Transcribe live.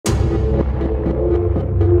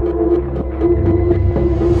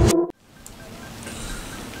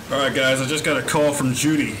Alright guys, I just got a call from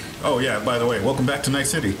Judy. Oh yeah, by the way, welcome back to Night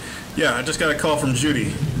City. Yeah, I just got a call from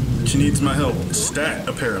Judy. She needs my help. Stat,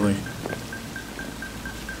 apparently.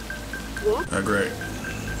 What? Oh, great.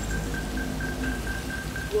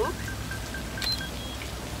 Walk?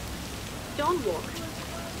 Don't walk.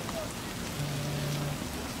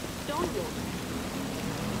 Don't walk.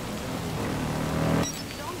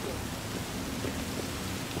 Don't walk.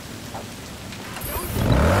 On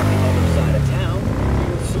the other side of town,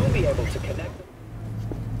 you'll soon be able to connect.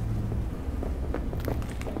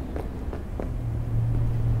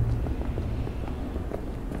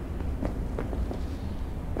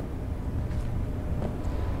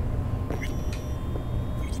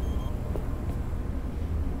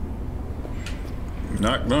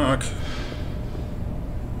 Knock, knock.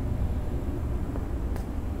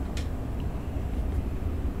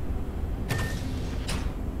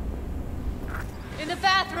 In the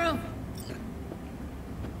bathroom.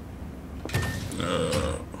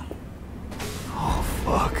 Oh,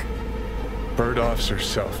 fuck. Bird offs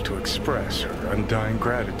herself to express her undying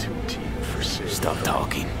gratitude to you for saving. Stop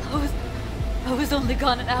talking. I was only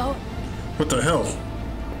gone an hour. What the hell?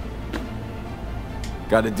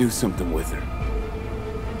 Gotta do something with her.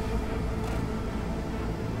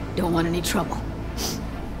 Don't want any trouble.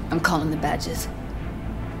 I'm calling the badges.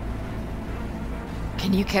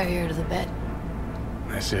 Can you carry her to the bed?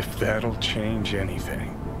 As if that'll change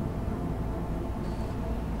anything.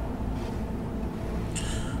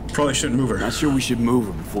 Probably shouldn't move her. Not sure we should move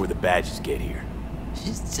her before the badges get here.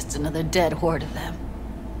 She's just another dead whore to them.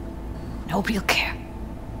 Nobody'll care.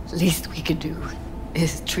 Least we could do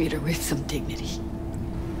is treat her with some dignity.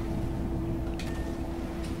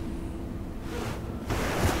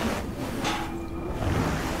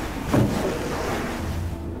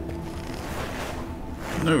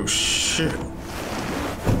 No shit.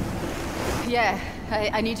 Yeah,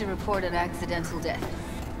 I need to report an accidental death.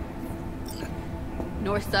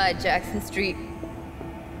 North side, Jackson Street.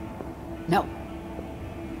 No.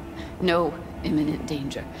 No imminent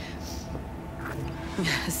danger.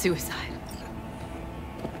 Suicide.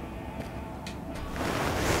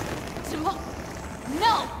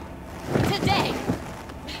 No! Today!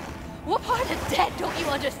 What part of dead don't you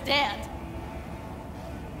understand?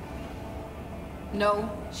 No,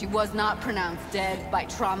 she was not pronounced dead by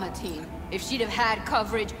trauma team. If she'd have had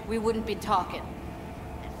coverage, we wouldn't be talking.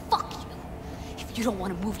 And fuck you. If you don't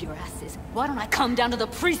want to move your asses, why don't I come down to the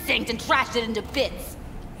precinct and trash it into bits?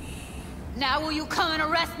 Now will you come and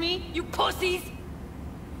arrest me, you pussies?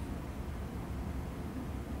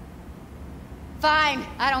 Fine,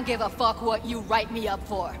 I don't give a fuck what you write me up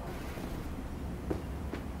for.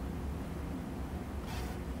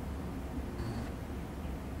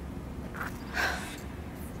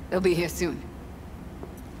 They'll be here soon.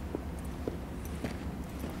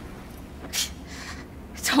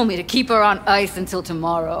 Told me to keep her on ice until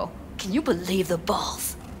tomorrow. Can you believe the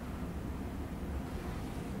balls?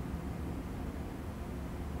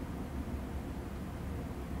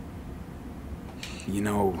 You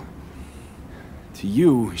know, to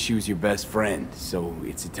you, she was your best friend, so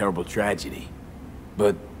it's a terrible tragedy.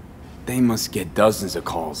 But they must get dozens of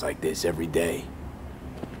calls like this every day.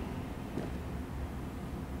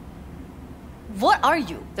 What are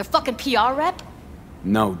you? Their fucking PR rep?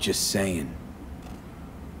 No, just saying.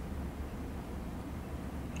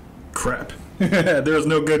 Crap. There was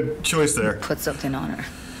no good choice there. Put something on her.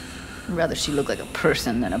 I'd rather she look like a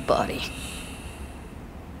person than a body.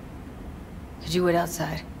 Could you wait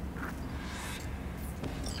outside?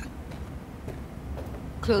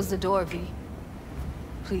 Close the door, V.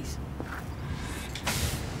 Please.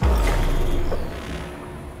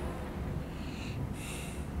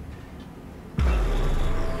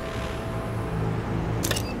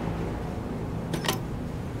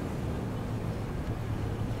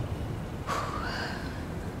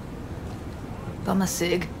 Bum a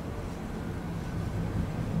cig.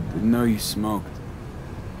 Didn't know you smoked.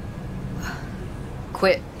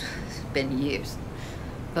 Quit. It's been years.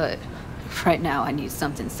 But right now I need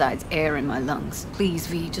something besides air in my lungs. Please,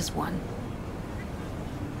 V, just one.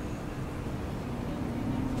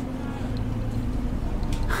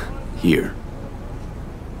 Here.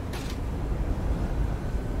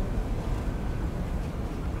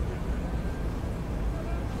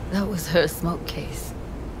 That was her smoke case.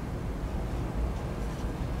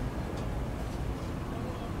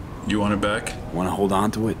 You want it back? Want to hold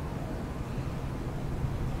on to it?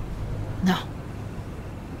 No.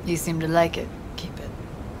 You seem to like it. Keep it.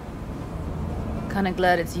 Kinda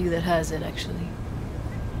glad it's you that has it, actually.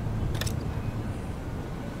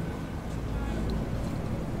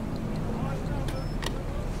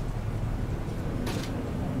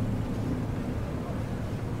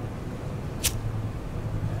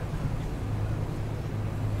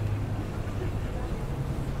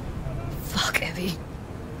 Fuck, Evie.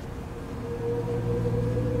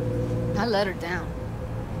 I let her down.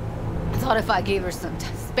 I thought if I gave her some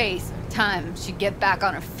space or time, she'd get back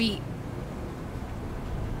on her feet.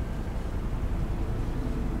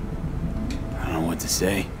 I don't know what to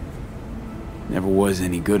say. Never was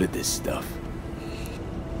any good at this stuff.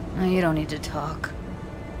 No, you don't need to talk.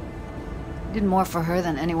 You did more for her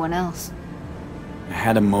than anyone else. I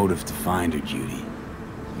had a motive to find her, Judy.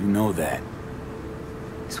 You know that.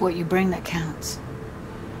 It's what you bring that counts.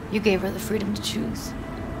 You gave her the freedom to choose.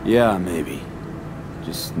 Yeah, maybe.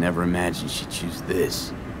 Just never imagined she'd choose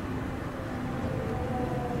this.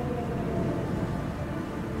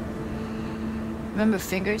 Remember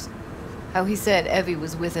Fingers? How he said Evie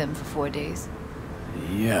was with him for 4 days?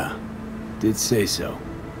 Yeah, did say so.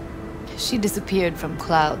 She disappeared from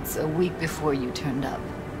Clouds a week before you turned up.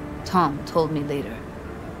 Tom told me later.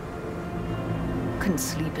 Couldn't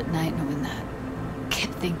sleep at night knowing that.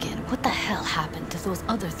 Kept thinking, what the hell happened to those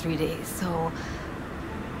other 3 days? So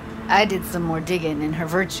I did some more digging in her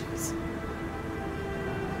virtues.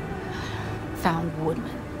 Found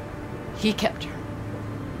Woodman. He kept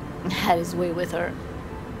her. Had his way with her.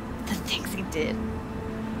 The things he did.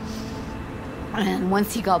 And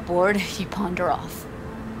once he got bored, he pawned her off.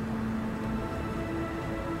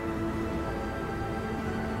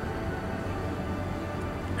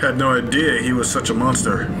 Had no idea he was such a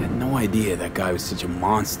monster. I had no idea that guy was such a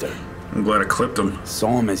monster. I'm glad I clipped him.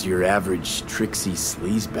 Saw him as your average tricksy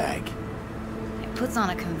sleazebag. He puts on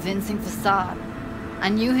a convincing facade. I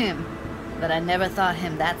knew him, but I never thought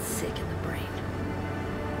him that sick in the brain.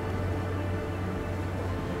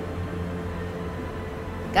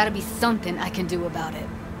 Gotta be something I can do about it.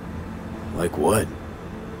 Like what?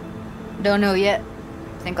 Don't know yet.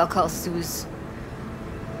 Think I'll call Suze.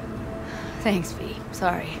 Thanks, V.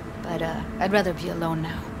 Sorry, but I'd rather be alone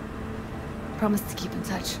now. Promise to keep in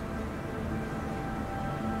touch.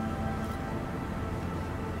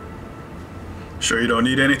 Sure you don't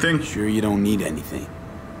need anything? Sure you don't need anything.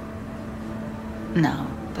 No,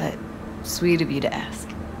 but sweet of you to ask.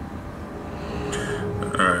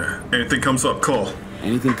 Alright, anything comes up, call.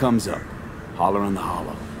 Anything comes up, holler on the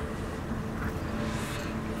hollow.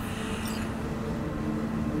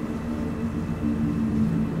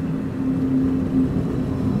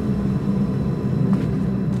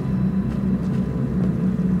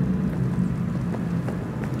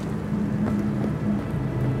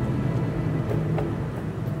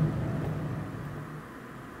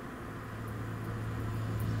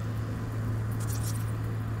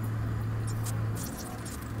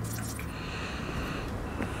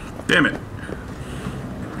 Damn it.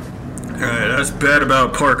 Alright, that's bad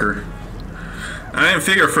about Parker. I didn't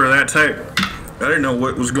figure for that type. I didn't know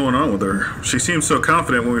what was going on with her. She seemed so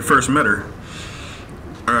confident when we first met her.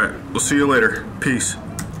 Alright, we'll see you later. Peace.